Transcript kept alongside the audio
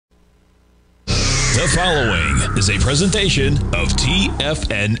The following is a presentation of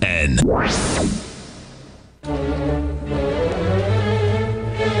TFNN.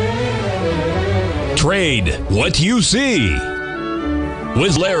 Trade what you see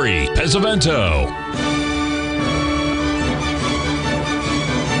with Larry Pesavento.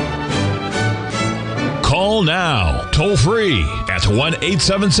 Call now, toll free at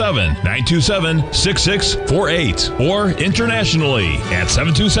 1-877-927-6648 or internationally at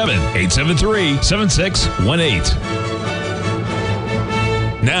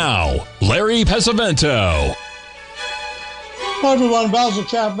 727-873-7618. Now, Larry Pesavento. Hi everyone, Basil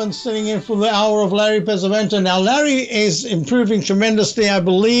Chapman sitting in for the hour of Larry Pesavento. Now, Larry is improving tremendously, I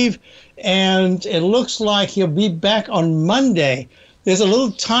believe, and it looks like he'll be back on Monday. There's a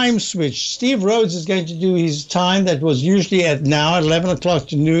little time switch. Steve Rhodes is going to do his time that was usually at 11 o'clock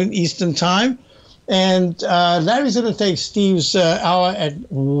to noon Eastern time. And Larry's going to take Steve's hour at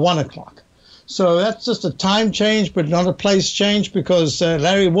 1 o'clock. So that's just a time change, but not a place change, because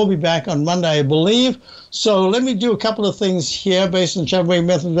Larry will be back on Monday, I believe. So let me do a couple of things here based on Chapman Wave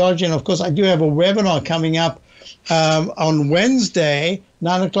methodology. And, of course, I do have a webinar coming up on Wednesday,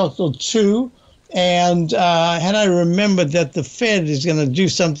 9 o'clock till 2. And had I remembered that the Fed is going to do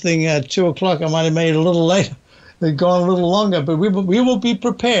something at 2 o'clock, I might have made it a little later. They've gone a little longer, but we will be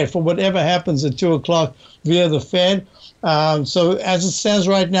prepared for whatever happens at 2 o'clock via the Fed. So as it stands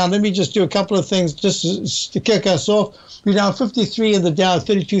right now, let me just do a couple of things just to kick us off. We're down 53 in the Dow,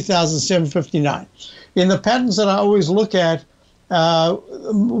 32,759. In the patterns that I always look at,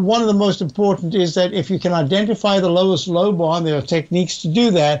 one of the most important is that if you can identify the lowest low bar, and there are techniques to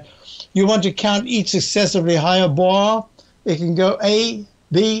do that, you want to count each successively higher bar. It can go A,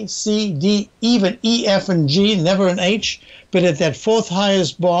 B, C, D, even E, F, and G, never an H. But at that fourth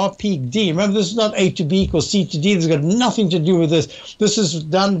highest bar, peak D. Remember, this is not A to B equals C to D. This has got nothing to do with this. This is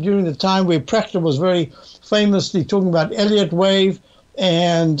done during the time where Proctor was very famously talking about Elliott wave.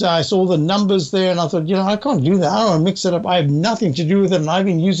 And I saw the numbers there, and I thought, I can't do that. I don't want to mix it up. I have nothing to do with it, and I've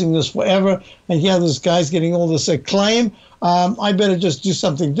been using this forever. And here this guy's getting all this acclaim. I better just do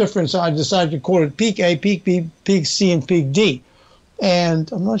something different. So I decided to call it peak A, peak B, peak C, and peak D. And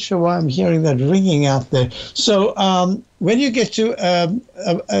I'm not sure why I'm hearing that ringing out there. So when you get to a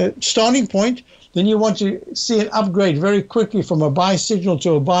starting point, then you want to see an upgrade very quickly from a buy signal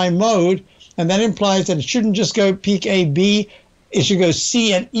to a buy mode. And that implies that it shouldn't just go peak A, B. It should go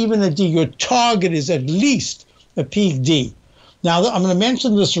C and even a D. Your target is at least a peak D. Now, I'm going to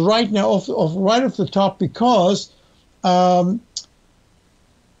mention this right now, right off the top, because in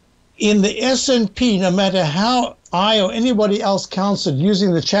the S&P, no matter how I or anybody else counts it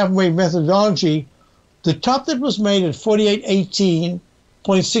using the Chapman Wave methodology, the top that was made at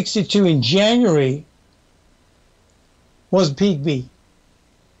 4818.62 in January was peak B.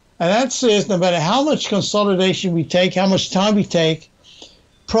 And that says no matter how much consolidation we take, how much time we take,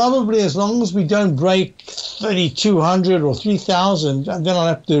 probably as long as we don't break 3,200 or 3,000, then I'll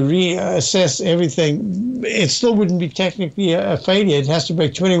have to reassess everything. It still wouldn't be technically a failure. It has to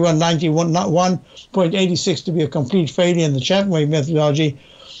break 2191.86 to be a complete failure in the Chapman Wave methodology.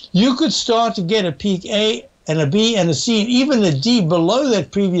 You could start to get a peak A and a B and a C, and even a D below that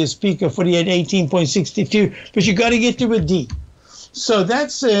previous peak of 4818.62, but you got to get to a D. So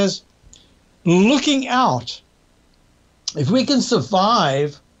that says, looking out, if we can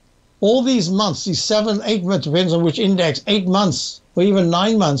survive all these months, these 7, 8 months, depends on which index, 8 months or even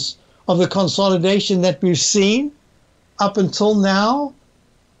 9 months of the consolidation that we've seen up until now,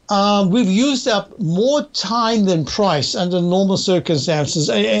 we've used up more time than price under normal circumstances.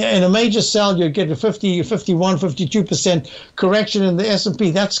 In a major sell, you get a 50, 51, 52% correction in the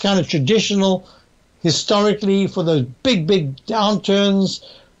S&P. That's kind of traditional historically for those big, big downturns.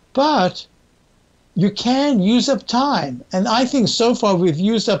 But you can use up time. And I think so far we've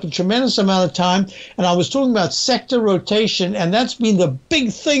used up a tremendous amount of time. And I was talking about sector rotation, and that's been the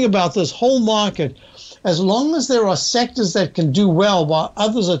big thing about this whole market. As long as there are sectors that can do well while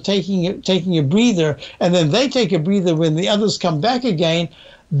others are taking a breather, and then they take a breather when the others come back again,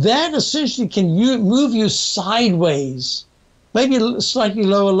 that essentially can move you sideways. Maybe slightly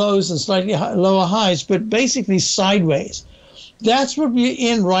lower lows and slightly lower highs, but basically sideways. That's what we're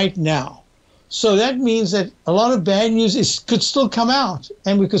in right now. So that means that a lot of bad news could still come out,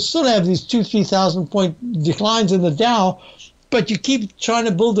 and we could still have these 2,000-3,000 point declines in the Dow, but you keep trying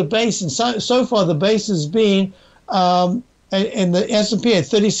to build a base, and so far the base has been in the S&P at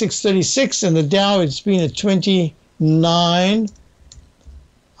 3636, and the Dow it's been at 29.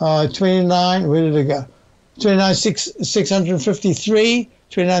 Where did it go? 29,653,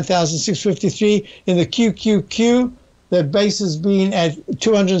 29,653 in the QQQ. The base has been at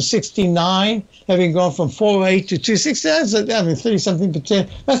 269, having gone from 408 to 260. That's 30-something%.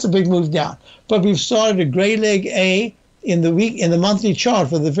 That's a big move down. But we've started a gray leg A in the monthly chart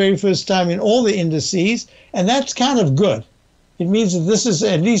for the very first time in all the indices, and that's kind of good. It means that this is,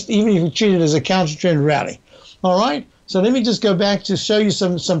 at least, even if you treat it as a counter trend rally. All right. So let me just go back to show you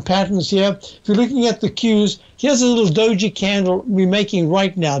some patterns here. If you're looking at the Qs, here's a little doji candle we're making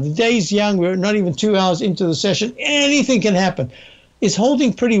right now. The day's young. We're not even 2 hours into the session. Anything can happen. It's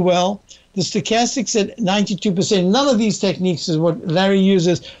holding pretty well. The stochastic's at 92%. None of these techniques is what Larry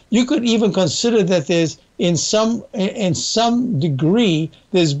uses. You could even consider that there's, in some degree,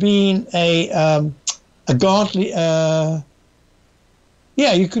 there's been a Gartley.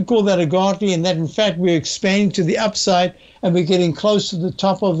 Yeah, you could call that a Gartley, and that, in fact, we're expanding to the upside, and we're getting close to the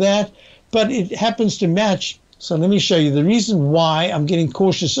top of that. But it happens to match. So let me show you the reason why I'm getting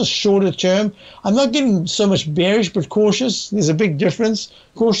cautious, just shorter term. I'm not getting so much bearish, but cautious. There's a big difference.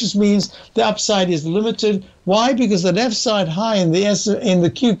 Cautious means the upside is limited. Why? Because the left side high in the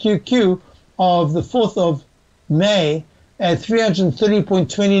QQQ of the 4th of May at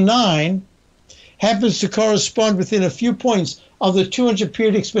 330.29 happens to correspond within a few points of the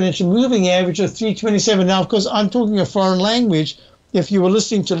 200-period exponential moving average of 327. Now, of course, I'm talking a foreign language. If you were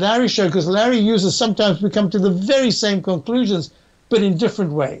listening to Larry's show, because Larry uses, sometimes we come to the very same conclusions, but in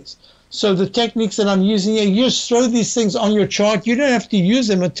different ways. So the techniques that I'm using here, you just throw these things on your chart. You don't have to use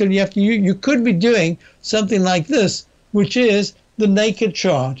them until you have to. You could be doing something like this, which is the naked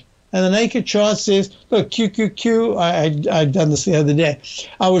chart. And the naked chart says, look, QQQ, I'd done this the other day.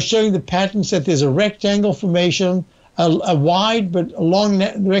 I was showing the patterns that there's a rectangle formation, a wide but a long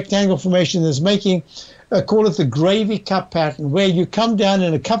rectangle formation that's making, call it the gravy cup pattern, where you come down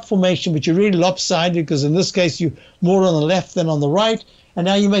in a cup formation, but you're really lopsided, because in this case you're more on the left than on the right, and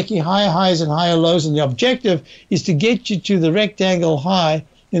now you're making higher highs and higher lows, and the objective is to get you to the rectangle high,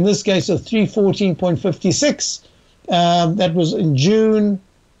 in this case of 314.56. That was in June.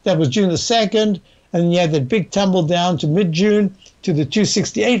 That was June the 2nd, and you had that big tumble down to mid-June to the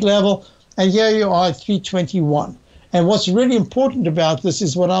 268 level, and here you are at 321. And what's really important about this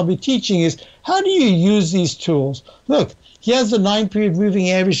is what I'll be teaching is, how do you use these tools? Look, here's the 9-period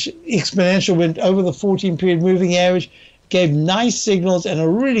moving average exponential, went over the 14-period moving average, gave nice signals and a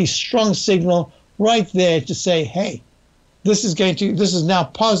really strong signal right there to say, hey, this is now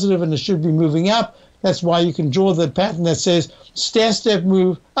positive and it should be moving up. That's why you can draw the pattern that says stair-step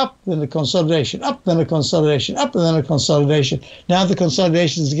move, up, then a consolidation, up, then a consolidation, up, and then a consolidation. Now the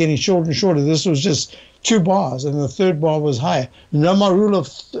consolidation is getting shorter and shorter. This was just 2 bars, and the 3rd bar was higher. No more rule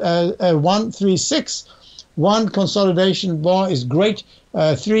of 1, 3, 6. 1 consolidation bar is great.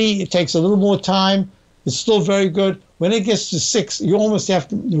 3, it takes a little more time. It's still very good. When it gets to 6, you almost have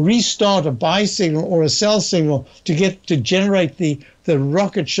to restart a buy signal or a sell signal to generate the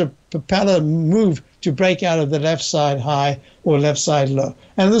rocket ship propeller move to break out of the left side high or left side low.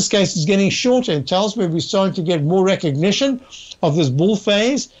 And in this case, it's getting shorter. It tells me we're starting to get more recognition of this bull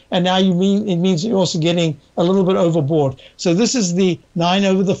phase, and now it means you're also getting a little bit overboard. So this is the 9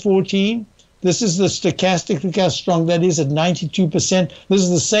 over the 14. This is the stochastic. Look how strong that is at 92%. This is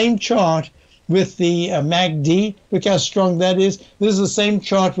the same chart with the MACD. Look how strong that is. This is the same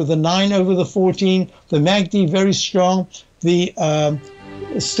chart with the 9 over the 14. The MACD very strong. The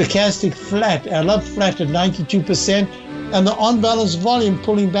stochastic flat, I love flat at 92%, and the on-balance volume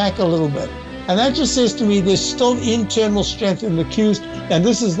pulling back a little bit. And that just says to me there's still internal strength in the Qs, and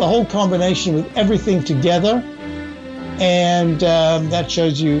this is the whole combination with everything together, and that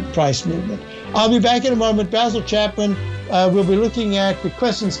shows you price movement. I'll be back in a moment. Basil Chapman, we'll be looking at, the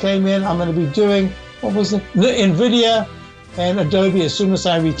questions came in, I'm going to be doing, what was it? The NVIDIA and Adobe as soon as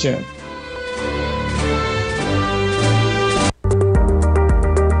I return.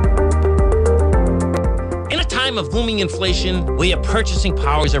 Of booming inflation, where your purchasing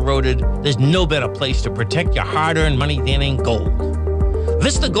power is eroded, there's no better place to protect your hard-earned money than in gold.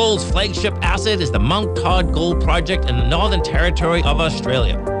 Vista Gold's flagship asset is the Mount Todd Gold Project in the Northern Territory of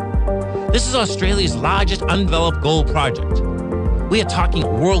Australia. This is Australia's largest undeveloped gold project. We are talking a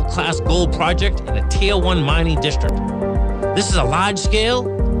world-class gold project in a Tier 1 mining district. This is a large-scale,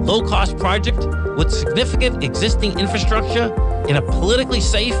 low-cost project with significant existing infrastructure in a politically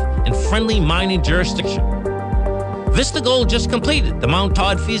safe and friendly mining jurisdiction. Vista Gold just completed the Mount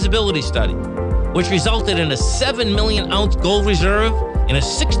Todd feasibility study, which resulted in a 7 million ounce gold reserve and a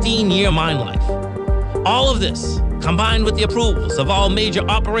 16-year mine life. All of this, combined with the approvals of all major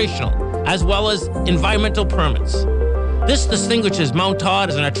operational as well as environmental permits. This distinguishes Mount Todd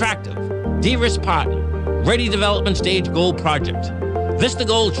as an attractive, de-risk partner, ready development stage gold project. Vista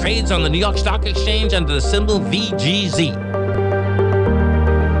Gold trades on the New York Stock Exchange under the symbol VGZ.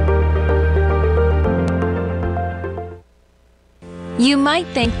 You might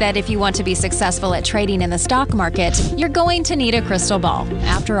think that if you want to be successful at trading in the stock market, you're going to need a crystal ball.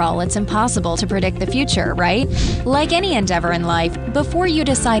 After all, it's impossible to predict the future, right? Like any endeavor in life, before you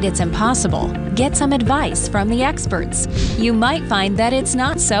decide it's impossible, get some advice from the experts. You might find that it's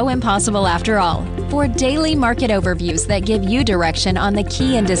not so impossible after all. For daily market overviews that give you direction on the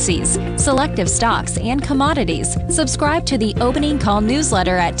key indices, selective stocks, and commodities, subscribe to the Opening Call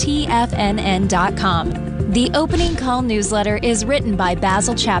newsletter at TFNN.com. The Opening Call newsletter is written by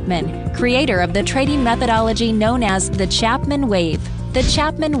Basil Chapman, creator of the trading methodology known as the Chapman Wave. The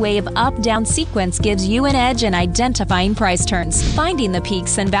Chapman Wave up-down sequence gives you an edge in identifying price turns, finding the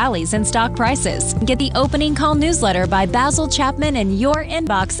peaks and valleys in stock prices. Get the Opening Call newsletter by Basil Chapman in your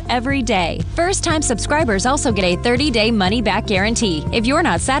inbox every day. First-time subscribers also get a 30-day money-back guarantee. If you're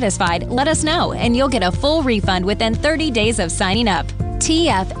not satisfied, let us know, and you'll get a full refund within 30 days of signing up.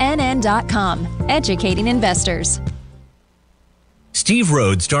 TFNN.com, educating investors. Steve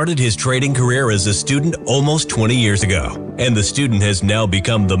Rhodes started his trading career as a student almost 20 years ago, and the student has now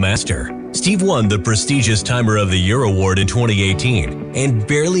become the master. Steve won the prestigious Timer of the Year award in 2018 and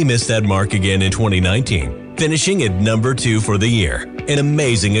barely missed that mark again in 2019, finishing at number 2 for the year. An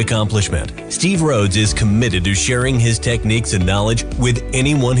amazing accomplishment. Steve Rhodes is committed to sharing his techniques and knowledge with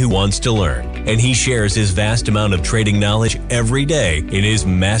anyone who wants to learn, and he shares his vast amount of trading knowledge every day in his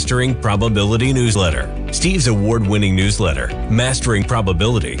Mastering Probability newsletter. Steve's award-winning newsletter, Mastering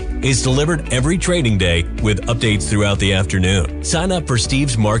Probability, is delivered every trading day with updates throughout the afternoon. Sign up for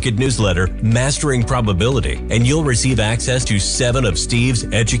Steve's market newsletter, Mastering Probability, and you'll receive access to 7 of Steve's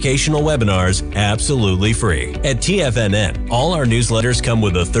educational webinars absolutely free. At TFNN, all our newsletters come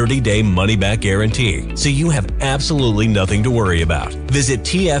with a 30-day money-back guarantee, so you have absolutely nothing to worry about. Visit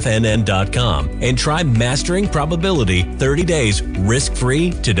TFNN.com and try Mastering Probability 30 days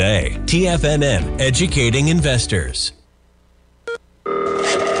risk-free today. TFNN, educating investors.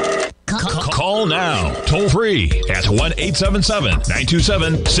 Call now, toll free at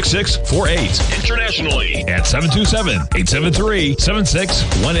 1-877-927-6648. Internationally at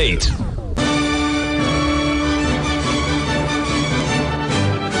 727-873-7618.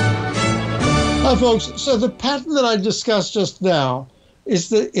 Hi, folks. So the pattern that I discussed just now is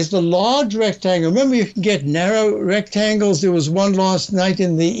the large rectangle. Remember, you can get narrow rectangles. There was one last night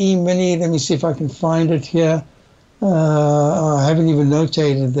in the E-mini. Let me see if I can find it here. I haven't even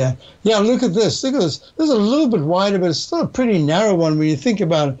notated that. Yeah, look at this. Look at this. This is a little bit wider, but it's still a pretty narrow one when you think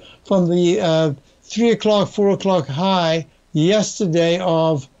about it. From the 3 o'clock, 4 o'clock high yesterday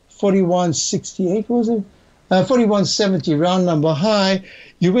of 4168, was it? 4170, round number high.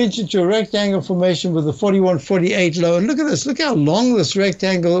 You went into a rectangle formation with a 4148 low. And look at this. Look how long this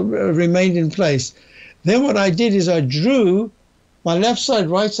rectangle remained in place. Then what I did is I drew my left side,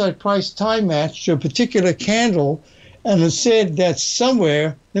 right side price time match to a particular candle, and it said that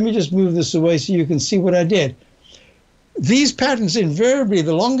somewhere, let me just move this away so you can see what I did. These patterns invariably,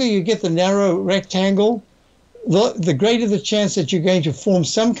 the longer you get the narrow rectangle, the greater the chance that you're going to form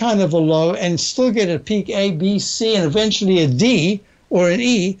some kind of a low and still get a peak A, B, C, and eventually a D or an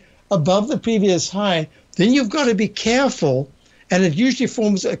E above the previous high. Then you've got to be careful, and it usually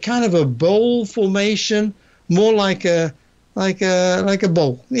forms a kind of a bowl formation, more like a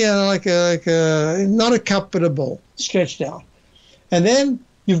bowl. Yeah, like a not a cup but a bowl stretched out. And then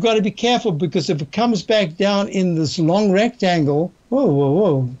you've got to be careful, because if it comes back down in this long rectangle,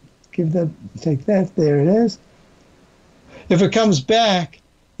 whoa, take that, there it is. If it comes back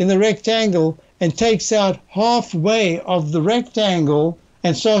in the rectangle and takes out halfway of the rectangle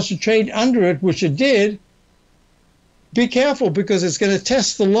and starts to trade under it, which it did, be careful, because it's going to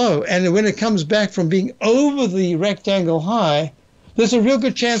test the low. And when it comes back from being over the rectangle high, there's a real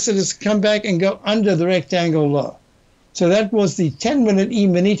good chance that it's come back and go under the rectangle low. So that was the 10-minute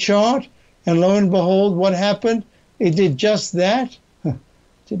E-mini chart. And lo and behold, what happened? It did just that.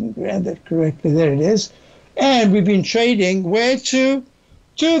 Didn't grab that correctly. There it is. And we've been trading where to?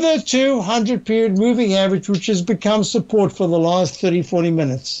 To the 200-period moving average, which has become support for the last 30, 40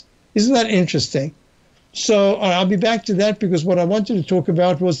 minutes. Isn't that interesting? So I'll be back to that, because what I wanted to talk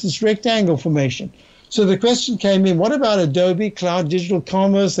about was this rectangle formation. So the question came in, what about Adobe, Cloud Digital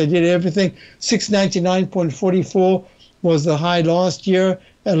Commerce? They did everything. 699.44 was the high last year.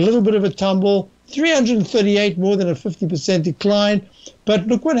 A little bit of a tumble. 338, more than a 50% decline. But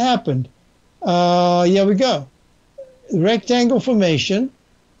look what happened. Here we go. Rectangle formation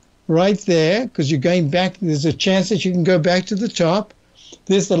right there, because you're going back. There's a chance that you can go back to the top.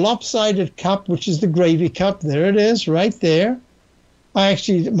 There's the lopsided cup, which is the gravy cup. There it is, right there.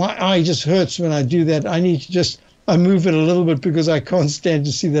 my eye just hurts when I do that. I move it a little bit because I can't stand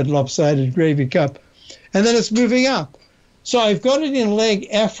to see that lopsided gravy cup. And then it's moving up. So I've got it in leg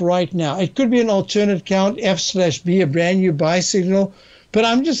F right now. It could be an alternate count, F/B, a brand new buy signal. But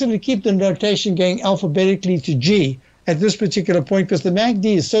I'm just going to keep the notation going alphabetically to G at this particular point because the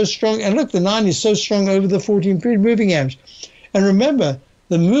MACD is so strong. And look, the 9 is so strong over the 14-period moving average. And remember,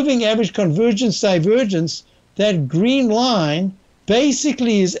 the moving average convergence divergence, that green line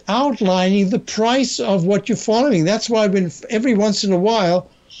basically is outlining the price of what you're following. That's why when every once in a while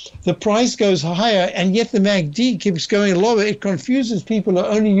the price goes higher and yet the MACD keeps going lower, it confuses people who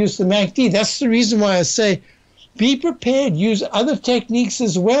only use the MACD. That's the reason why I say be prepared, use other techniques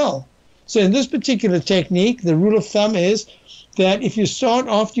as well. So in this particular technique, the rule of thumb is that if you start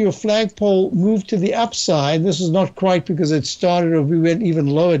after your flagpole move to the upside, this is not quite because it started or we went even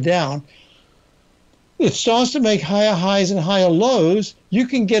lower down, it starts to make higher highs and higher lows, you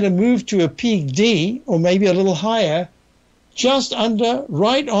can get a move to a peak D or maybe a little higher, just under,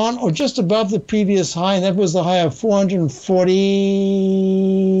 right on, or just above the previous high, and that was the high of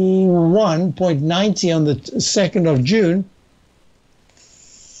 441.90 on the 2nd of June.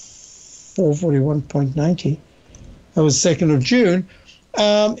 441.90. That was 2nd of June.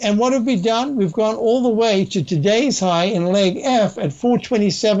 And what have we done? We've gone all the way to today's high in leg F at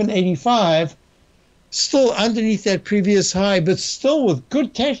 427.85, still underneath that previous high, but still with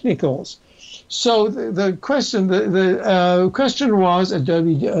good technicals. So the question, the question was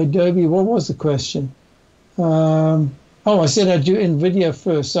Adobe. What was the question? I said I'd do NVIDIA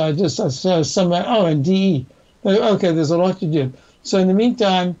first. So I said somehow. And DE. Okay, there's a lot to do. So in the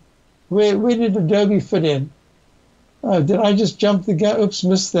meantime, where did Adobe fit in? Did I just jump the gun? Oops,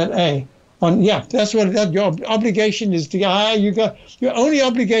 missed that A. That's what your obligation is to. Your only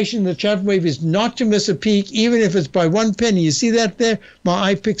obligation in the chart wave is not to miss a peak, even if it's by 1 penny. You see that there? My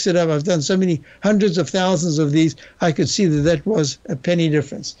eye picks it up. I've done so many hundreds of thousands of these. I could see that was a penny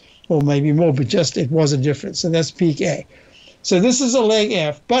difference, or maybe more, but just it was a difference, and that's peak A. So this is a leg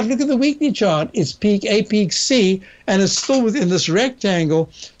F. But look at the weekly chart. It's peak A, peak C, and it's still within this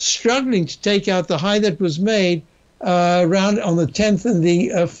rectangle, struggling to take out the high that was made around on the 10th and the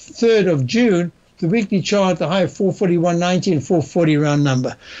 3rd of June, the weekly chart, the high of 441.90 and 440 round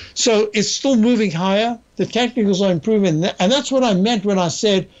number. So it's still moving higher. The technicals are improving. And that's what I meant when I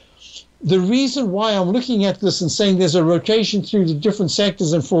said the reason why I'm looking at this and saying there's a rotation through the different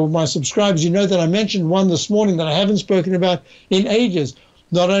sectors. And for my subscribers, you know that I mentioned one this morning that I haven't spoken about in ages.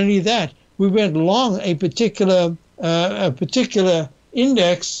 Not only that, we went long a particular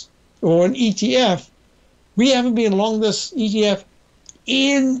index or an ETF. We haven't been long this ETF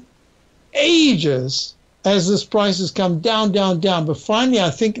in ages as this price has come down, down, down. But finally, I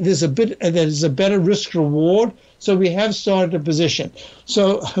think there's a better risk reward. So we have started a position.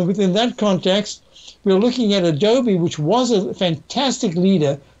 So within that context, we're looking at Adobe, which was a fantastic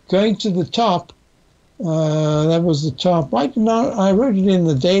leader, going to the top. That was the top. I wrote it in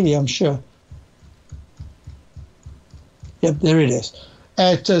the daily, I'm sure. Yep, there it is.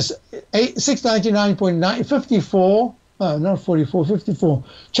 At 699.54, not 44, 54.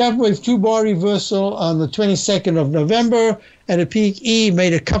 Chart wave 2-bar reversal on the 22nd of November at a peak E,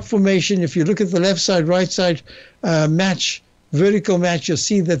 made a cup formation. If you look at the left side, right side match, vertical match, you'll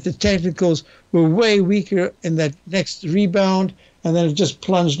see that the technicals were way weaker in that next rebound, and then it just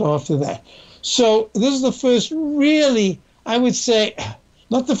plunged after that. So this is the first really, I would say,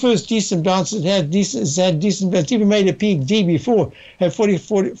 not the first decent bounce. It had decent bounce. Even made a peak D before at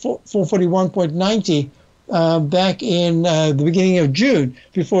 441.90 back in the beginning of June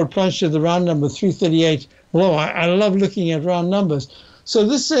before it plunged to the round number 338 low. I love looking at round numbers. So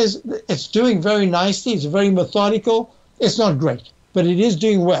this says it's doing very nicely. It's very methodical. It's not great, but it is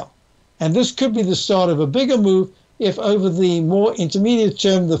doing well. And this could be the start of a bigger move if over the more intermediate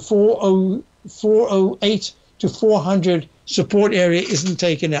term, the 408 to 400 support area isn't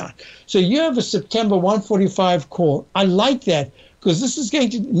taken out. So you have a September 145 call. I like that because this is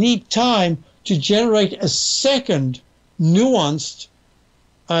going to need time to generate a second nuanced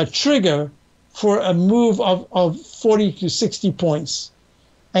trigger for a move of 40 to 60 points.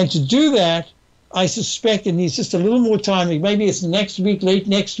 And to do that, I suspect it needs just a little more time. Maybe it's next week, late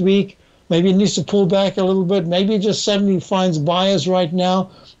next week. Maybe it needs to pull back a little bit. Maybe it just suddenly finds buyers right now.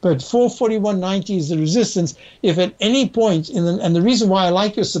 But 441.90 is the resistance. If at any point, and the reason why I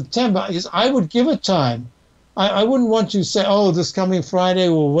like your September is I would give it time. I wouldn't want to say, oh, this coming Friday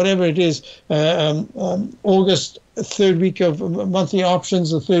or whatever it is, August, third week of monthly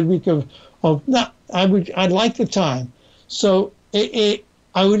options, the third week of no, I'd like the time. So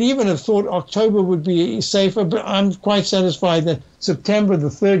I would even have thought October would be safer, but I'm quite satisfied that September, the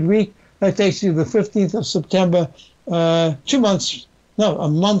third week, that takes you to the 15th of September, a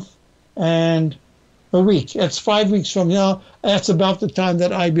month and a week. That's 5 weeks from now. That's about the time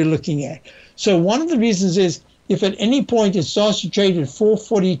that I'd be looking at. So one of the reasons is if at any point it starts to trade at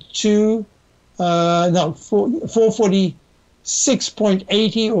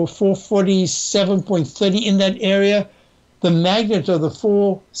 446.80 or 447.30 in that area, the magnet of the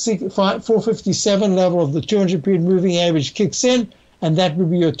 457 level of the 200-period moving average kicks in, and that would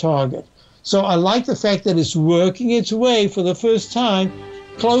be your target. So I like the fact that it's working its way for the first time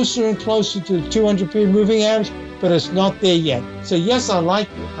closer and closer to the 200-period moving average, but it's not there yet. So yes, I like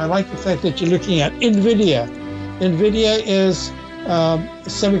the fact that you're looking at NVIDIA. NVIDIA is a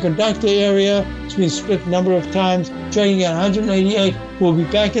semiconductor area. It's been split a number of times, trading at 188. We'll be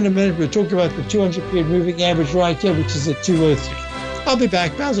back in a minute. We'll talk about the 200-period moving average right here, which is at 203. I'll be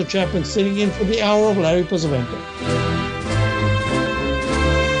back. Basil Chapman sitting in for the hour of Larry Pesavento.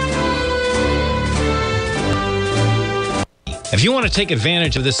 If you want to take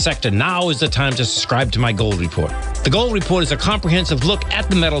advantage of this sector, now is the time to subscribe to my Gold Report. The Gold Report is a comprehensive look at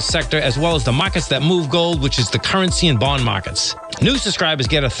the metals sector as well as the markets that move gold, which is the currency and bond markets. New subscribers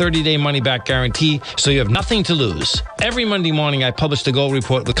get a 30-day money-back guarantee, so you have nothing to lose. Every Monday morning, I publish the Gold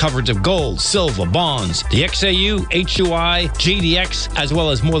Report with coverage of gold, silver, bonds, the XAU, HUI, GDX, as well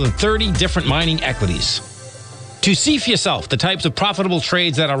as more than 30 different mining equities. To see for yourself the types of profitable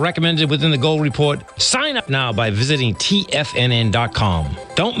trades that are recommended within the Gold Report, sign up now by visiting TFNN.com.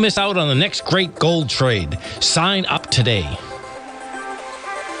 Don't miss out on the next great gold trade. Sign up today.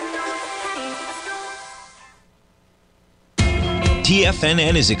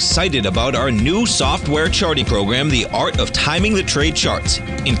 TFNN is excited about our new software charting program, The Art of Timing the Trade Charts.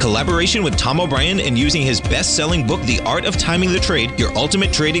 In collaboration with Tom O'Brien and using his best-selling book, The Art of Timing the Trade, Your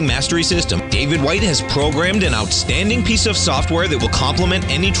Ultimate Trading Mastery System, David White has programmed an outstanding piece of software that will complement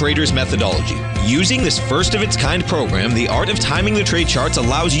any trader's methodology. Using this first-of-its-kind program, The Art of Timing the Trade Charts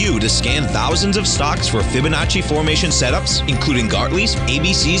allows you to scan thousands of stocks for Fibonacci formation setups, including Gartley's,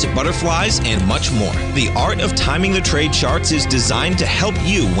 ABC's, butterflies, and much more. The Art of Timing the Trade Charts is designed to help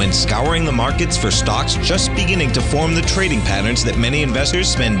you when scouring the markets for stocks just beginning to form the trading patterns that many investors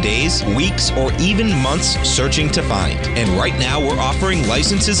spend days, weeks, or even months searching to find. And right now, we're offering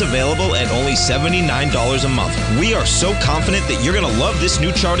licenses available at only $79 a month. We are so confident that you're going to love this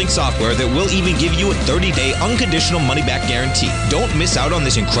new charting software that will even give you a 30-day unconditional money-back guarantee. Don't miss out on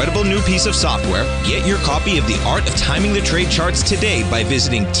this incredible new piece of software. Get your copy of The Art of Timing the Trade Charts today by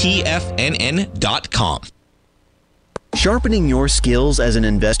visiting TFNN.com. Sharpening your skills as an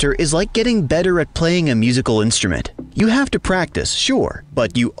investor is like getting better at playing a musical instrument. You have to practice, sure,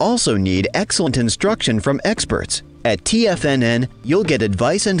 but you also need excellent instruction from experts. At TFNN, you'll get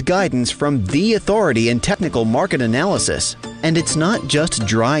advice and guidance from the authority in technical market analysis. And it's not just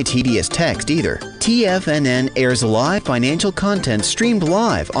dry, tedious text either. TFNN airs live financial content streamed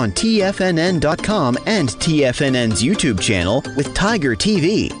live on TFNN.com and TFNN's YouTube channel with Tiger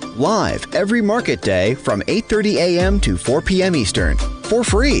TV, live every market day from 8:30 a.m. to 4 p.m. Eastern. For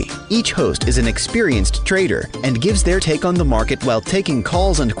free. Each host is an experienced trader and gives their take on the market while taking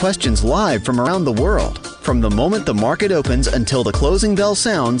calls and questions live from around the world. From the moment the market opens until the closing bell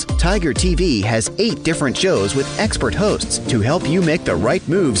sounds, Tiger TV has 8 different shows with expert hosts to help you make the right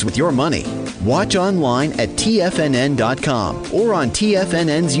moves with your money. Watch online at TFNN.com or on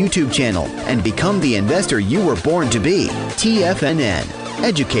TFNN's YouTube channel and become the investor you were born to be. TFNN,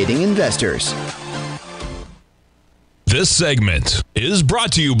 educating investors. This segment is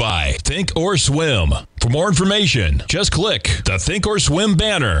brought to you by Thinkorswim. For more information, just click the Thinkorswim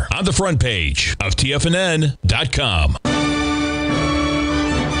banner on the front page of TFNN.com.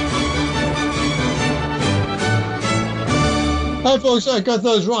 Hi, folks. I got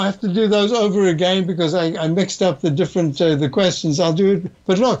those wrong. I have to do those over again because I mixed up the different the questions. I'll do it.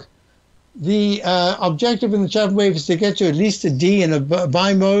 But look, the objective in the chart wave is to get to at least a D in a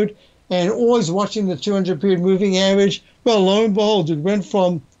buy mode. And always watching the 200-period moving average. Well, lo and behold, it went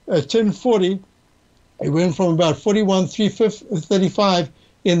from 1040, it went from about 41,335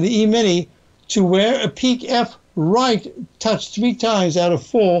 in the E-mini to where a peak F right touched 3 times out of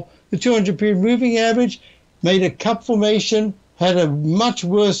 4. The 200-period moving average made a cup formation, had a much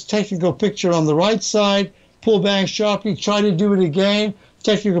worse technical picture on the right side, pulled back sharply, tried to do it again.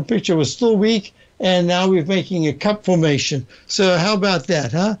 Technical picture was still weak, and now we're making a cup formation. So how about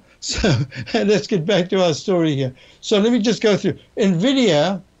that, huh? So let's get back to our story here. So let me just go through.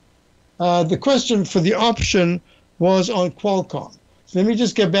 NVIDIA, the question for the option was on Qualcomm. So let me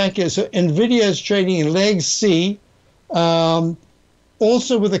just get back here. So NVIDIA is trading in leg C.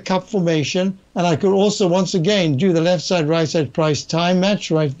 also with a cup formation, and I could also once again do the left side, right side price time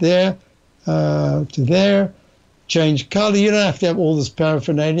match right there to there. Change color. You don't have to have all this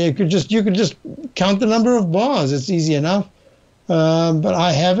paraphernalia. You could just count the number of bars. It's easy enough. But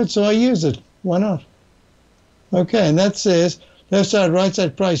I have it, so I use it. Why not? Okay, and that says left side, right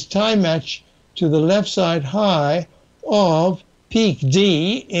side price time match to the left side high of peak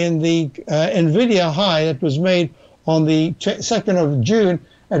D in the NVIDIA high that was made on the 2nd of June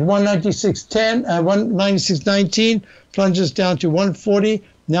at 196.10, 196.19, plunges down to 140.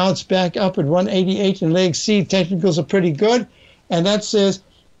 Now it's back up at 188 in leg C. Technicals are pretty good. And that says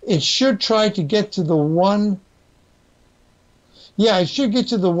it should try to get to the it should get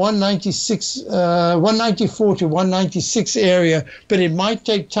to the 196, 194 to 196 area, but it might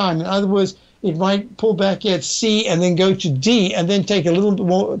take time. In other words, it might pull back at C and then go to D and then take a little bit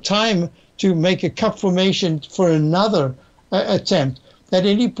more time to make a cup formation for another attempt. At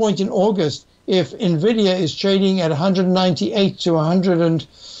any point in August, if NVIDIA is trading at 198 to 100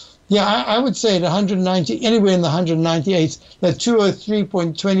 I would say at 190, anywhere in the 198s, that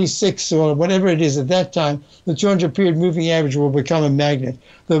 203.26 or whatever it is at that time, the 200-period moving average will become a magnet.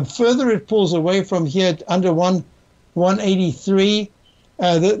 The further it pulls away from here under 183,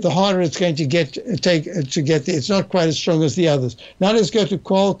 the harder it's going to get there. It's not quite as strong as the others. Now let's go to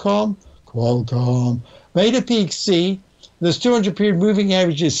Qualcomm. Made a peak C. This 200-period moving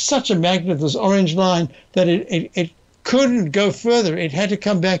average is such a magnet, this orange line, that it couldn't go further. It had to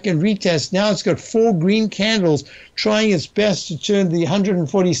come back and retest. Now it's got 4 green candles trying its best to turn the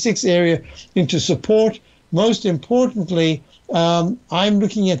 146 area into support. Most importantly, I'm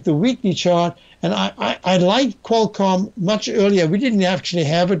looking at the weekly chart, and I liked Qualcomm much earlier. We didn't actually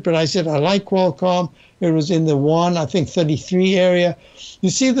have it, but I said I like Qualcomm. It was in the 33 area. You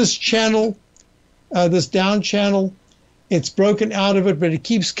see this channel, this down channel? It's broken out of it, but it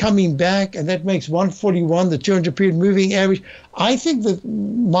keeps coming back, and that makes 141, the 200-period moving average. I think that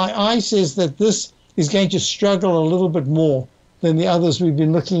my eye says that this is going to struggle a little bit more than the others we've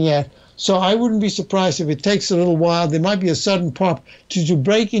been looking at. So I wouldn't be surprised if it takes a little while. There might be a sudden pop to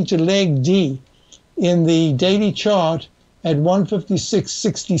break into leg D in the daily chart at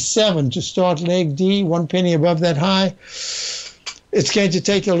 156.67 to start leg D, 1 penny above that high. It's going to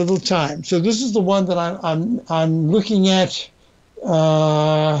take a little time. So this is the one that I'm looking at.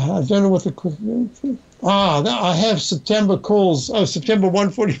 I don't know what I have September calls. Oh, September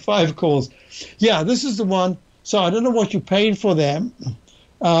 145 calls. Yeah, this is the one. So I don't know what you paid for them.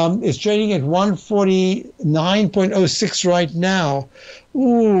 It's trading at 149.06 right now.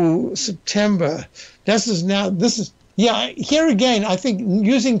 Ooh, September. Here again, I think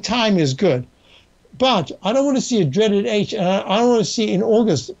using time is good. But I don't want to see a dreaded H, and I don't want to see in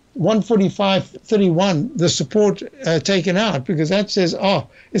August 145.31 the support taken out, because that says,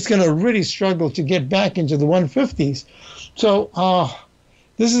 it's going to really struggle to get back into the 150s. So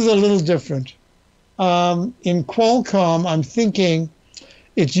this is a little different. In Qualcomm, I'm thinking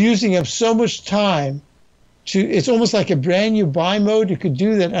it's using up so much time. It's almost like a brand new buy mode. You could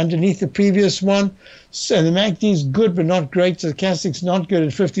do that underneath the previous one. So the MACD is good, but not great. So the stochastic's not good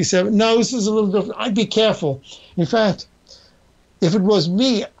at 57. No, this is a little different. I'd be careful. In fact, if it was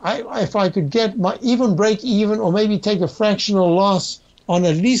me, if I could get my even break even, or maybe take a fractional loss on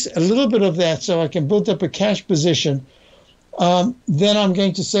at least a little bit of that, so I can build up a cash position, then I'm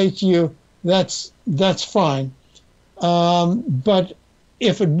going to say to you, that's fine. But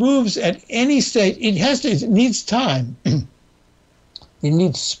if it moves at any stage, it needs time. It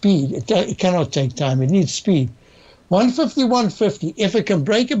needs speed. It cannot take time. It needs speed. 150, 150. If it can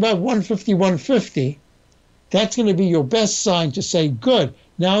break above 150, 150, that's going to be your best sign to say, good,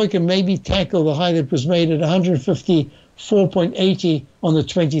 now we can maybe tackle the high that was made at 154.80 on the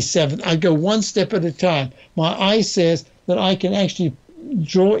 27th. I go one step at a time. My eye says that I can actually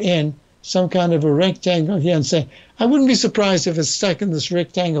draw in some kind of a rectangle here and say, I wouldn't be surprised if it's stuck in this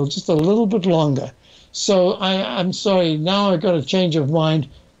rectangle just a little bit longer. So I'm sorry, now I've got a change of mind,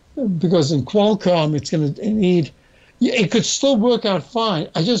 because in Qualcomm it's going to need, it could still work out fine.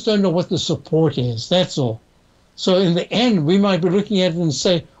 I just don't know what the support is, that's all. So in the end, we might be looking at it and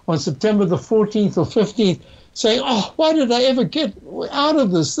say, on September the 14th or 15th, say, why did I ever get out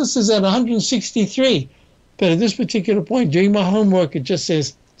of this? This is at 163. But at this particular point, doing my homework, it just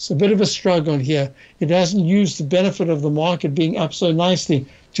says, it's a bit of a struggle here. It hasn't used the benefit of the market being up so nicely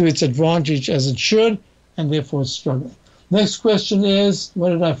to its advantage as it should, and therefore it's struggling. Next question is, what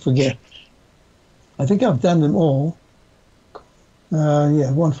did I forget? I think I've done them all.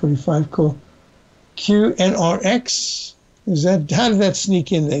 145 call. QNRX. How did that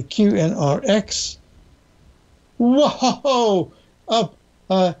sneak in there? QNRX. Whoa! up.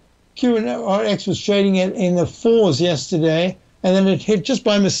 QRX was trading in the 4s yesterday, and then it hit just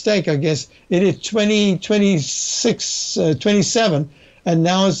by mistake, I guess. It hit 27, and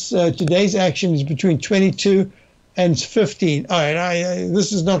now it's today's action is between 22 and 15. All right,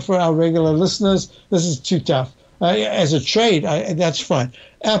 this is not for our regular listeners. This is too tough. As a trade, that's fine.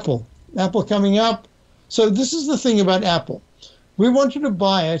 Apple coming up. So this is the thing about Apple. We wanted to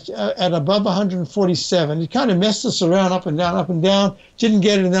buy it at above 147. It kind of messed us around up and down, didn't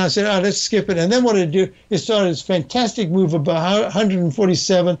get it. And then I said, let's skip it. And then what did it do? It started its fantastic move above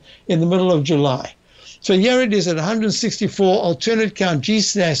 147 in the middle of July. So here it is at 164, alternate count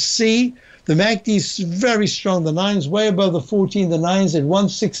G/C. The MACD is very strong. The 9's way above the 14. The 9's at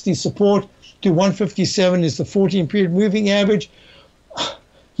 160 support to 157 is the 14-period moving average.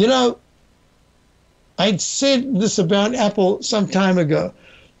 You know, I'd said this about Apple some time ago,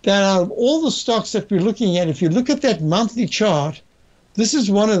 that out of all the stocks that we're looking at, if you look at that monthly chart, this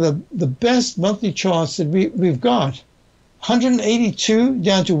is one of the best monthly charts that we've got. 182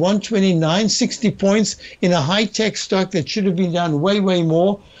 down to 129, 60 points in a high-tech stock that should have been down way, way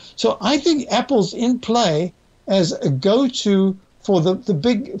more. So I think Apple's in play as a go-to for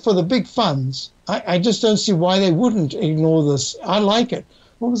the big funds. I just don't see why they wouldn't ignore this. I like it.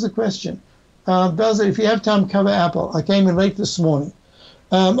 What was the question? Basil, if you have time, cover Apple. I came in late this morning.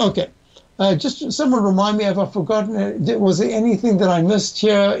 Okay. Just someone remind me if I've forgotten. Was there anything that I missed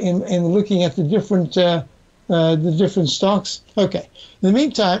here in looking at the different stocks? Okay. In the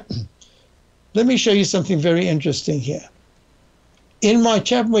meantime, let me show you something very interesting here. In my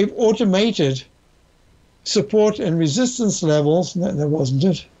Chapman Wave automated support and resistance levels, no, that wasn't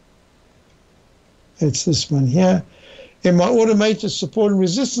it. It's this one here. In my automated support and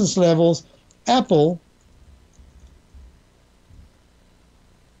resistance levels, Apple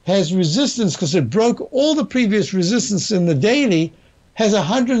has resistance because it broke all the previous resistance in the daily, has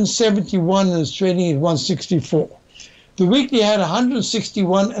 171 and is trading at 164. The weekly had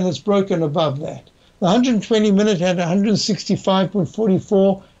 161 and it's broken above that. The 120-minute had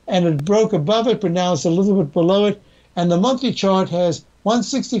 165.44 and it broke above it, but now it's a little bit below it. And the monthly chart has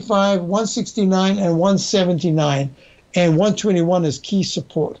 165, 169, and 179, and 121 is key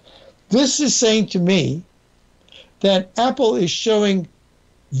support. This is saying to me that Apple is showing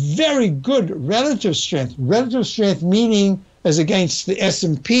very good relative strength. Relative strength meaning as against the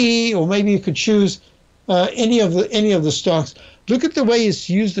S&P, or maybe you could choose any of the stocks. Look at the way it's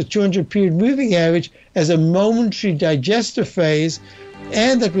used the 200-period moving average as a momentary digestive phase,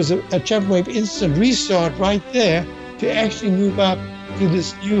 and that was a Chapman Wave instant restart right there to actually move up to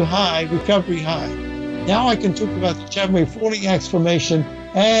this new high, recovery high. Now I can talk about the Chapman Wave falling axe formation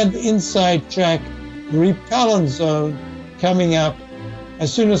and inside track repellent zone coming up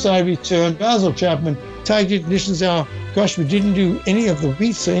as soon as I return. Basil Chapman, Tiger Ignitions Hour. Gosh, we didn't do any of the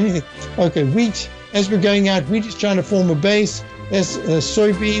wheats or anything. Okay, wheat, as we're going out, wheat is trying to form a base. There's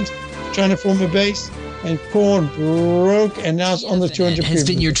soybeans trying to form a base. And corn broke, and now it's on the 200 has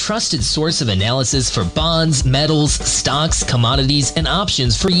been your trusted source of analysis for bonds, metals, stocks, commodities, and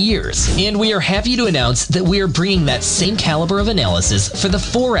options for years. And we are happy to announce that we are bringing that same caliber of analysis for the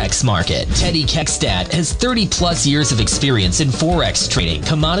Forex market. Teddy Keckstad has 30-plus years of experience in Forex trading,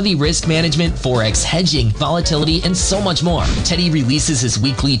 commodity risk management, Forex hedging, volatility, and so much more. Teddy releases his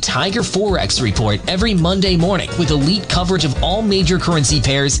weekly Tiger Forex report every Monday morning with elite coverage of all major currency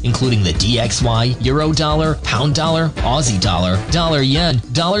pairs, including the DXY, Euro dollar, pound dollar, Aussie dollar, dollar yen,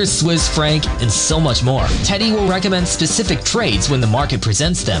 dollar Swiss franc, and so much more. Teddy will recommend specific trades when the market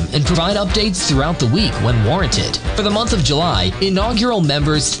presents them and provide updates throughout the week when warranted. For the month of July, inaugural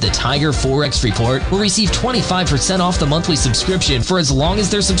members to the Tiger Forex Report will receive 25% off the monthly subscription for as long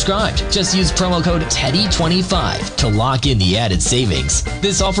as they're subscribed. Just use promo code TEDDY25 to lock in the added savings.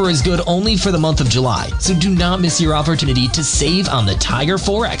 This offer is good only for the month of July, so do not miss your opportunity to save on the Tiger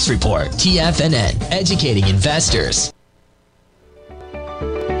Forex Report. TFNN, educating investors.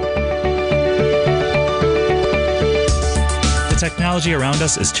 The technology around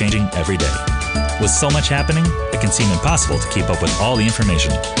us is changing every day. With so much happening, it can seem impossible to keep up with all the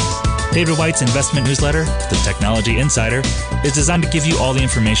information. David White's investment newsletter, The Technology Insider, is designed to give you all the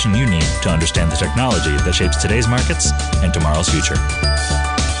information you need to understand the technology that shapes today's markets and tomorrow's future.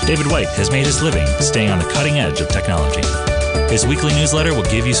 David White has made his living staying on the cutting edge of technology. His weekly newsletter will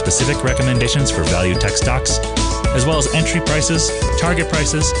give you specific recommendations for value tech stocks, as well as entry prices, target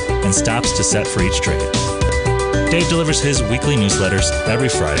prices, and stops to set for each trade. Dave delivers his weekly newsletters every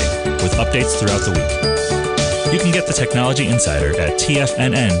Friday with updates throughout the week. You can get the Technology Insider at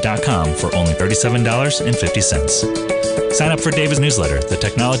TFNN.com for only $37.50. Sign up for David's newsletter, The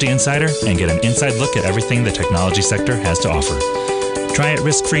Technology Insider, and get an inside look at everything the technology sector has to offer. Try it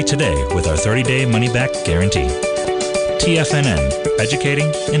risk-free today with our 30-day money-back guarantee. TFNN, educating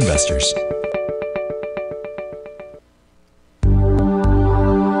investors.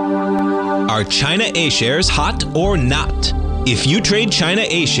 Are China A-shares hot or not? If you trade China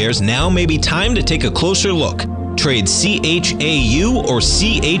A-shares, now may be time to take a closer look. Trade CHAU or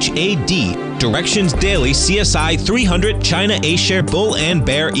CHAD, Directions Daily CSI 300 China A-share Bull and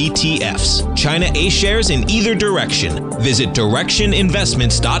Bear ETFs. China A-shares in either direction. Visit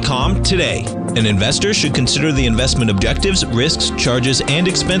directioninvestments.com today. An investor should consider the investment objectives, risks, charges, and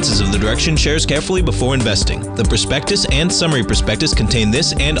expenses of the Direction shares carefully before investing. The prospectus and summary prospectus contain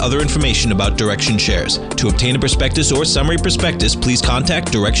this and other information about Direction shares. To obtain a prospectus or summary prospectus, please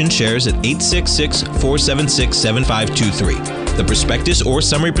contact Direction shares at 866-476-7523. The prospectus or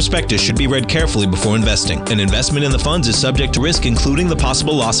summary prospectus should be read carefully before investing. An investment in the funds is subject to risk, including the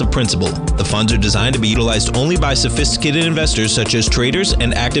possible loss of principal. The funds are designed to be utilized only by sophisticated investors such as traders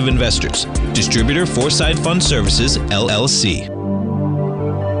and active investors. Distributor Foreside Fund Services, LLC.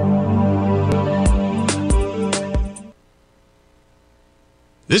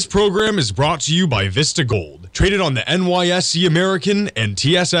 This program is brought to you by Vista Gold, traded on the NYSE American and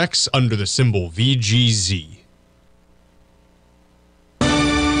TSX under the symbol VGZ.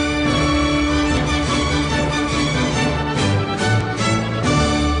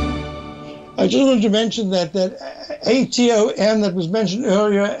 I just wanted to mention that ATOM that was mentioned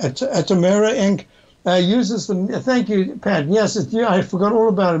earlier at Atomera Inc. Uses them. Thank you, Pat. Yes, I forgot all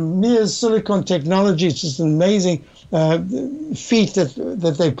about it. Mears Silicon Technology. It's just an amazing feat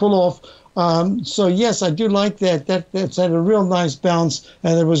that they pull off. So yes, I do like that. That's had a real nice bounce,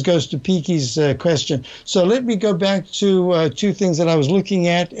 and it goes to Peaky's question. So let me go back to two things that I was looking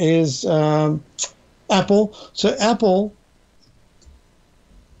at is Apple. So Apple.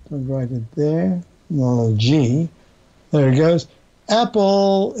 I'll write it there. No, G. There it goes.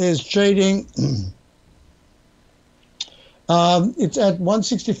 Apple is trading. It's at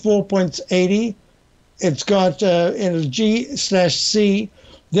 164.80. It's got in a G/C.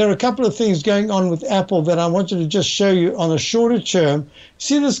 There are a couple of things going on with Apple that I wanted to just show you on a shorter term.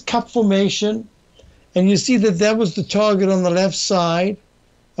 See this cup formation? And you see that was the target on the left side.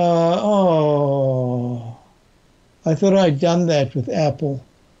 I thought I'd done that with Apple.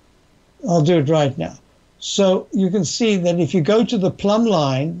 I'll do it right now. So you can see that if you go to the plumb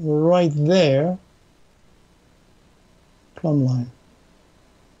line right there, plumb line,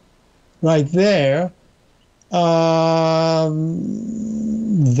 right there, there,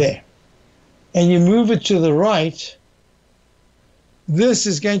 and you move it to the right, this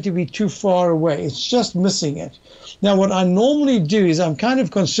is going to be too far away. It's just missing it. Now, what I normally do is I'm kind of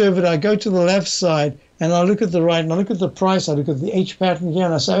conservative. I go to the left side, and I look at the right, and I look at the price, I look at the H pattern here,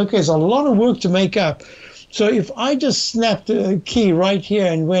 and I say, okay, there's a lot of work to make up. So if I just snapped a key right here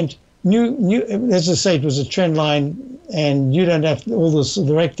and went new, as I say, it was a trend line, and you don't have all this,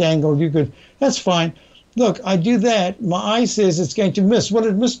 the rectangle, that's fine. Look, I do that, my eye says it's going to miss. Well,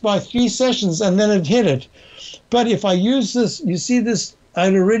 it missed by 3 sessions, and then it hit it. But if I use this, you see this,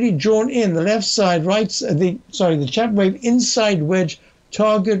 I'd already drawn in the left side, the Chapman wave inside wedge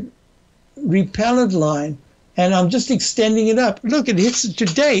target repellent line, and I'm just extending it up. Look, it hits it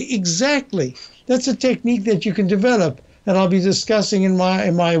today exactly. That's a technique that you can develop, and I'll be discussing in my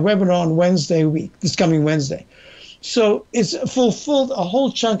webinar on Wednesday week, this coming Wednesday. So it's fulfilled a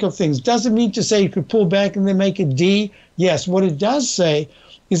whole chunk of things. Doesn't mean to say you could pull back and then make a D. Yes, what it does say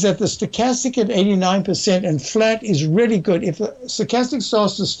is that the stochastic at 89% and flat is really good. If the stochastic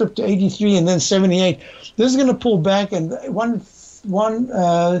starts to slip to 83 and then 78, this is going to pull back, and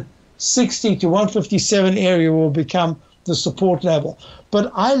 160 to 157 area will become the support level.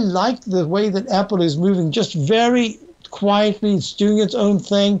 But I like the way that Apple is moving, just very quietly. It's doing its own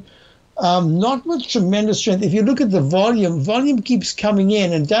thing, not with tremendous strength. If you look at the volume keeps coming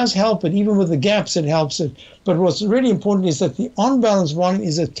in and does help it. Even with the gaps, it helps it. But what's really important is that the on-balance volume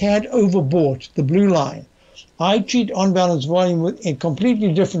is a tad overbought, the blue line. I treat on-balance volume in a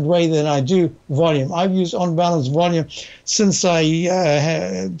completely different way than I do volume. I've used on-balance volume since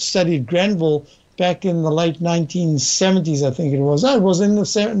I studied Granville back in the late 1970s, I think it was. I was in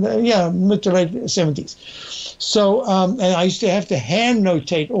the mid to late 70s. So, and I used to have to hand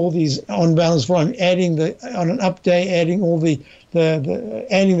notate all these on-balance volume, on an up day, adding all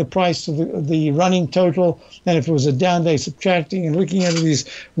adding the price to the running total, and if it was a down day, subtracting and looking at these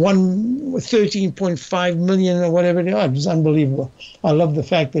 13.5 million or whatever it was unbelievable. I love the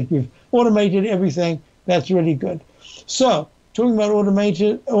fact that we've automated everything. That's really good. So, talking about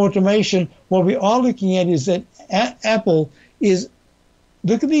automation, what we are looking at is that Apple is,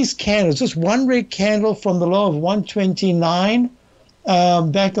 look at these candles, just one red candle from the low of 129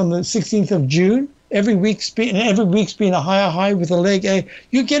 back on the 16th of June. Every week's been a higher high with a leg A.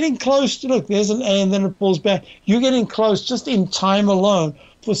 You're getting close to, look, there's an A and then it pulls back. You're getting close just in time alone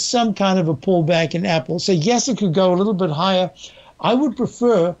for some kind of a pullback in Apple. So yes, it could go a little bit higher. I would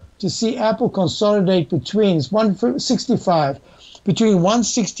prefer to see Apple consolidate between 165, between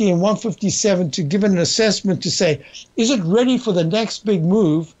 160 and 157 to give an assessment to say, is it ready for the next big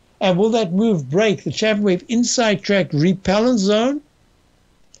move? And will that move break the Chapman Wave inside track repellent zone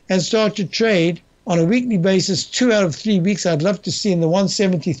and start to trade on a weekly basis 2 out of 3 weeks? I'd love to see in the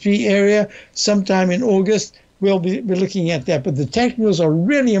 173 area sometime in August. We'll be looking at that. But the technicals are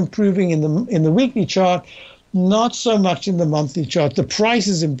really improving in the weekly chart. Not so much in the monthly chart. The price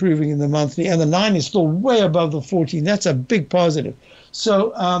is improving in the monthly, and the 9 is still way above the 14. That's a big positive.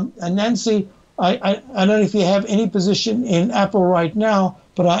 So, and Nancy, I don't know if you have any position in Apple right now,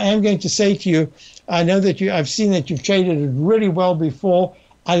 but I am going to say to you, I know that I've seen that you've traded it really well before.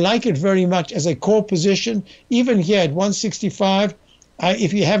 I like it very much as a core position. Even here at 165,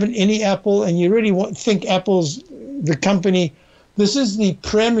 if you haven't any Apple and you really think Apple's the company, this is the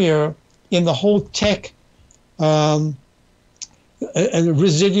premier in the whole tech a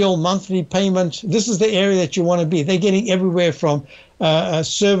residual monthly payment. This is the area that you want to be. They're getting everywhere from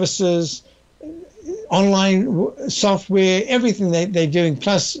services, online software, everything they're doing,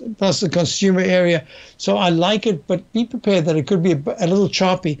 plus the consumer area. So I like it, but be prepared that it could be a little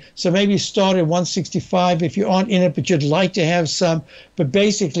choppy. So maybe start at 165 if you aren't in it, but you'd like to have some. But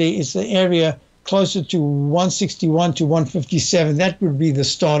basically, it's the area closer to 161 to 157. That would be the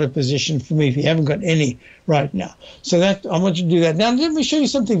starter position for me if you haven't got any right now. So that I want you to do that. Now, let me show you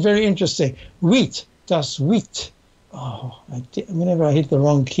something very interesting. Wheat. Oh, whenever I hit the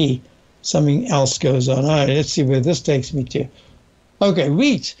wrong key, something else goes on. All right, let's see where this takes me to. Okay,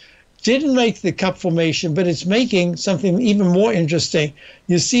 wheat didn't make the cup formation, but it's making something even more interesting.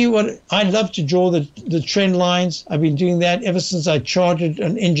 You see what I love to draw the trend lines. I've been doing that ever since I charted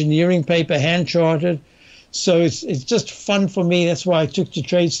an engineering paper, hand charted. So it's just fun for me. That's why I took to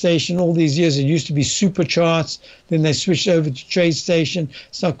TradeStation all these years. It used to be Super Charts. Then they switched over to TradeStation.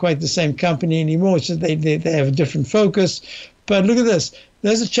 It's not quite the same company anymore. So they have a different focus. But look at this.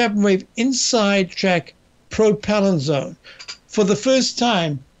 There's a Chapman Wave inside track propellant zone. For the first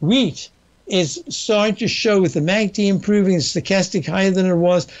time, wheat is starting to show with the MACD improving, stochastic higher than it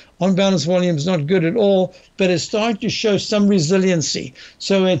was. On balance volume is not good at all, but it's starting to show some resiliency.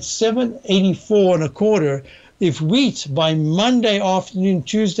 So at 784 and a quarter, if wheat by Monday afternoon,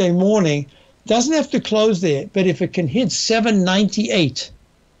 Tuesday morning, doesn't have to close there, but if it can hit 798,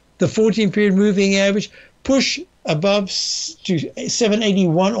 the 14-period moving average, push above to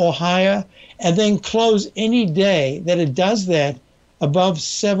 781 or higher, and then close any day that it does that above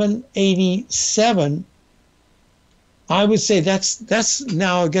 787, I would say that's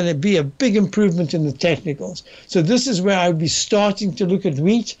now going to be a big improvement in the technicals. So this is where I would be starting to look at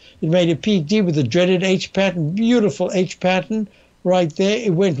wheat. It made a PD with a dreaded H pattern, beautiful H pattern right there.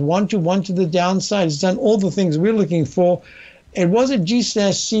 It went 1-to-1 to the downside. It's done all the things we're looking for. It was a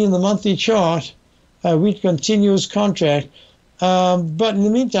G/C in the monthly chart, wheat continuous contract. But in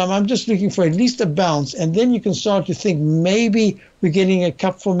the meantime, I'm just looking for at least a bounce, and then you can start to think maybe we're getting a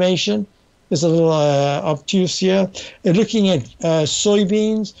cup formation. There's a little obtuse here. And looking at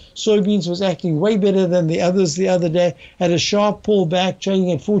soybeans. Soybeans was acting way better than the others the other day. Had a sharp pullback,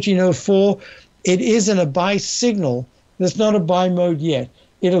 trading at 1404. It is in a buy signal. There's not a buy mode yet.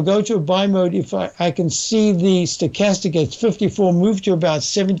 It'll go to a buy mode if I can see the stochastic at 54 move to about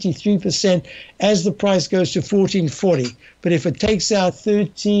 73% as the price goes to 1440. But if it takes out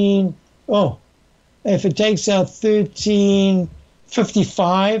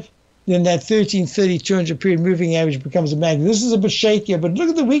 1355, then that 1330 200-period moving average becomes a magnet. This is a bit shakier, but look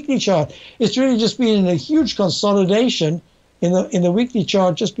at the weekly chart. It's really just been in a huge consolidation in the weekly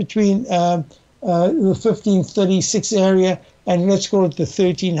chart, just between the 1536 area and let's call it the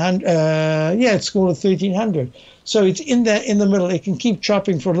 1300. Let's call it 1300. So it's in the middle. It can keep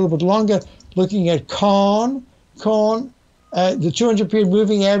chopping for a little bit longer. Looking at corn, the 200-period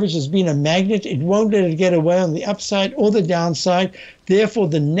moving average has been a magnet. It won't let it get away on the upside or the downside. Therefore,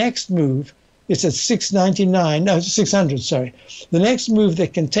 the next move is at 600. Sorry, the next move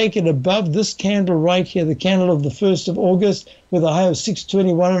that can take it above this candle right here, the candle of the 1st of August, with a high of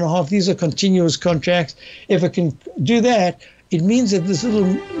 621.5. These are continuous contracts. If it can do that, it means that this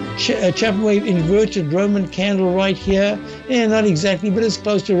little Chapman Wave inverted Roman candle right here, not exactly, but it's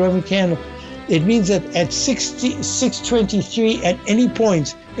close to a Roman candle. It means that at 623 at any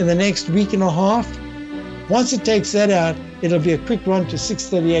point in the next week and a half, once it takes that out, it'll be a quick run to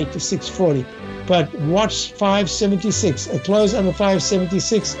 638 to 640. But watch 576, a close under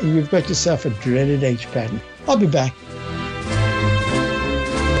 576, and you've got yourself a dreaded H pattern. I'll be back.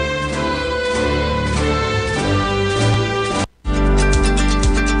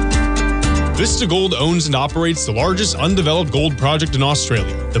 Vista Gold owns and operates the largest undeveloped gold project in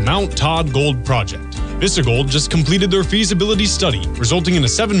Australia, the Mount Todd Gold Project. Vista Gold just completed their feasibility study, resulting in a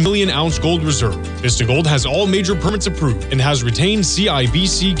 7 million ounce gold reserve. Vista Gold has all major permits approved and has retained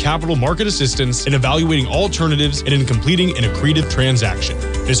CIBC capital market assistance in evaluating alternatives and in completing an accretive transaction.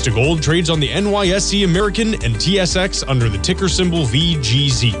 Vista Gold trades on the NYSE American and TSX under the ticker symbol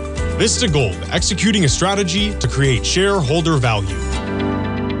VGZ. Vista Gold, executing a strategy to create shareholder value.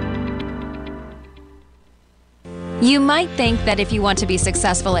 You might think that if you want to be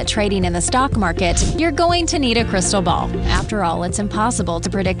successful at trading in the stock market, you're going to need a crystal ball. After all, it's impossible to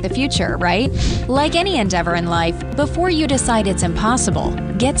predict the future, right? Like any endeavor in life, before you decide it's impossible,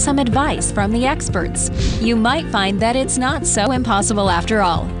 get some advice from the experts. You might find that it's not so impossible after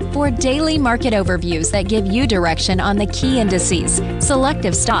all. For daily market overviews that give you direction on the key indices,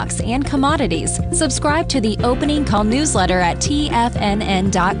 selective stocks, and commodities, subscribe to the Opening Call newsletter at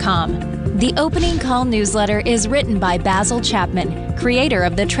TFNN.com. The Opening Call newsletter is written by Basil Chapman, creator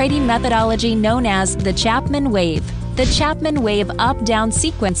of the trading methodology known as the Chapman Wave. The Chapman Wave up-down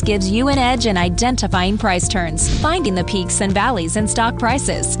sequence gives you an edge in identifying price turns, finding the peaks and valleys in stock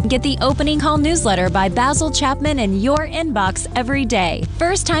prices. Get the Opening Call newsletter by Basil Chapman in your inbox every day.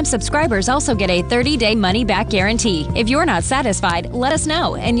 First-time subscribers also get a 30-day money-back guarantee. If you're not satisfied, let us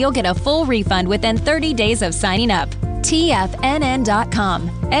know, and you'll get a full refund within 30 days of signing up. TFNN.com,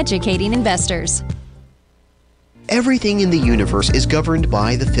 educating investors. Everything in the universe is governed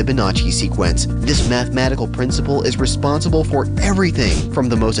by the Fibonacci sequence. This mathematical principle is responsible for everything from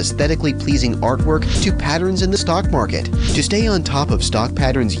the most aesthetically pleasing artwork to patterns in the stock market. To stay on top of stock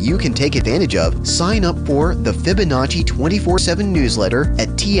patterns you can take advantage of, sign up for the Fibonacci 24/7 newsletter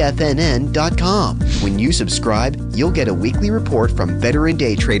at TFNN.com. When you subscribe, you'll get a weekly report from veteran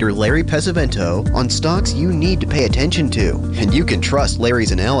day trader Larry Pesavento on stocks you need to pay attention to. And you can trust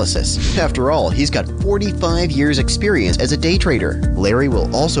Larry's analysis. After all, he's got 45 years experience as a day trader. Larry will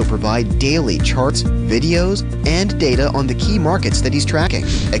also provide daily charts, videos, and data on the key markets that he's tracking.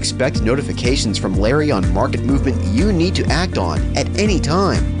 Expect notifications from Larry on market movement you need to act on at any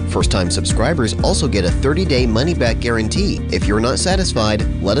time. First-time subscribers also get a 30-day money-back guarantee. If you're not satisfied,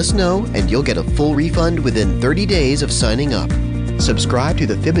 let us know and you'll get a full refund within 30 days of signing up. Subscribe to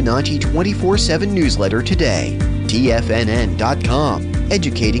the Fibonacci 24/7 newsletter today. TFNN.com,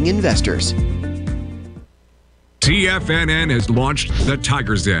 educating investors. TFNN has launched the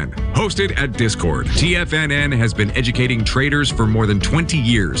Tiger's Den, hosted at Discord. TFNN has been educating traders for more than 20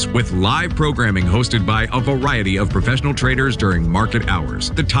 years with live programming hosted by a variety of professional traders during market hours.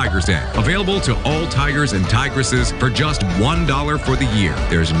 The Tiger's Den, available to all tigers and tigresses for just $1 for the year.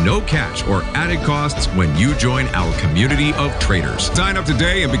 There's no catch or added costs when you join our community of traders. Sign up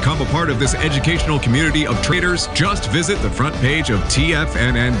today and become a part of this educational community of traders. Just visit the front page of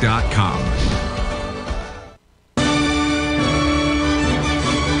TFNN.com.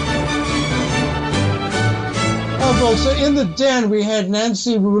 So in the den, we had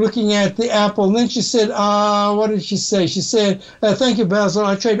Nancy. We were looking at the Apple, and then she said, what did she say? She said, thank you, Basil.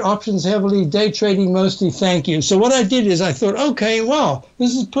 I trade options heavily, day trading mostly, thank you. So what I did is I thought, okay, wow,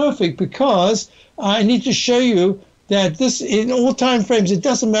 this is perfect because I need to show you that this, in all time frames, it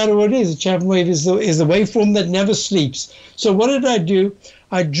doesn't matter what it is. The Chapman wave is the waveform that never sleeps. So what did I do?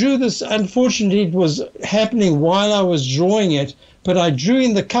 I drew this. Unfortunately, it was happening while I was drawing it. But I drew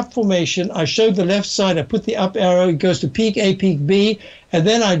in the cup formation. I showed the left side. I put the up arrow. It goes to peak A, peak B. And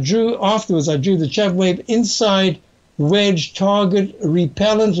then I drew the Chapman wave inside wedge target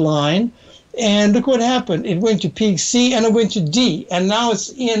repellent line. And look what happened. It went to peak C and it went to D. And now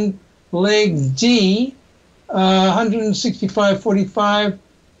it's in leg D, 165.45.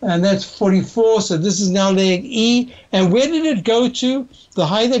 And that's 44. So this is now leg E. And where did it go to? The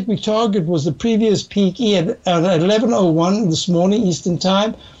high that we target was the previous peak E at 11:01 this morning Eastern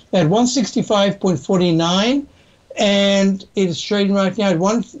time at 165.49. And it's trading right now at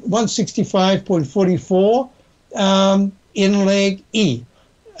 165.44 in leg E.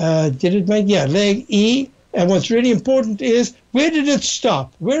 Did it make? Yeah, leg E. And what's really important is, where did it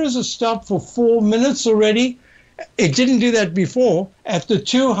stop? Where does it stop for 4 minutes already? It didn't do that before at the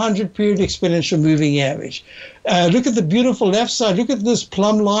 200-period exponential moving average. Look at the beautiful left side. Look at this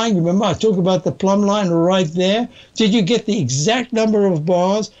plumb line. Remember, I talked about the plumb line right there. Did you get the exact number of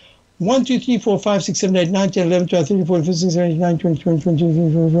bars? 1, 2, 3, 4, 5, 6, 7, 8, 9, 10, 11, 12, 13, 14, 15, 16, 17, 18, 19, 20, 21, 22,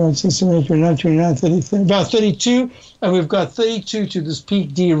 23, 24, 25, 26, 27, 28, 29, 30, about 32. And we've got 32 to this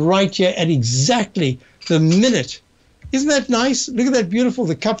peak D right here at exactly the minute. Isn't that nice? Look at that beautiful,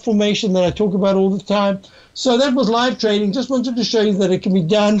 the cup formation that I talk about all the time. So that was live trading. Just wanted to show you that it can be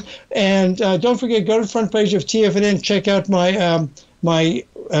done. And don't forget, go to the front page of TFNN. Check out my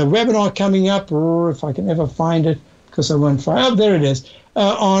webinar coming up, or if I can ever find it, because I won't find it. Oh, there it is.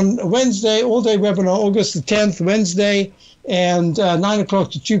 On Wednesday, all-day webinar, August the 10th, Wednesday, and 9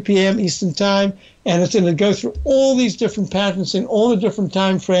 o'clock to 2 p.m. Eastern Time. And it's going to go through all these different patterns in all the different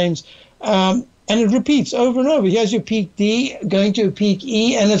time frames. And it repeats over and over. Here's your peak D, going to a peak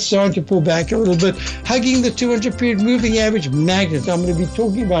E, and it's starting to pull back a little bit, hugging the 200-period moving average magnet. I'm going to be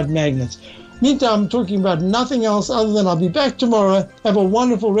talking about magnets. Meantime, I'm talking about nothing else other than I'll be back tomorrow. Have a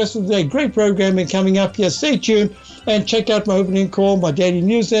wonderful rest of the day. Great programming coming up here. Stay tuned and check out my opening call, my daily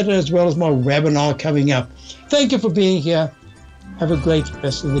newsletter, as well as my webinar coming up. Thank you for being here. Have a great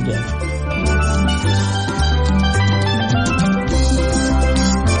rest of the day.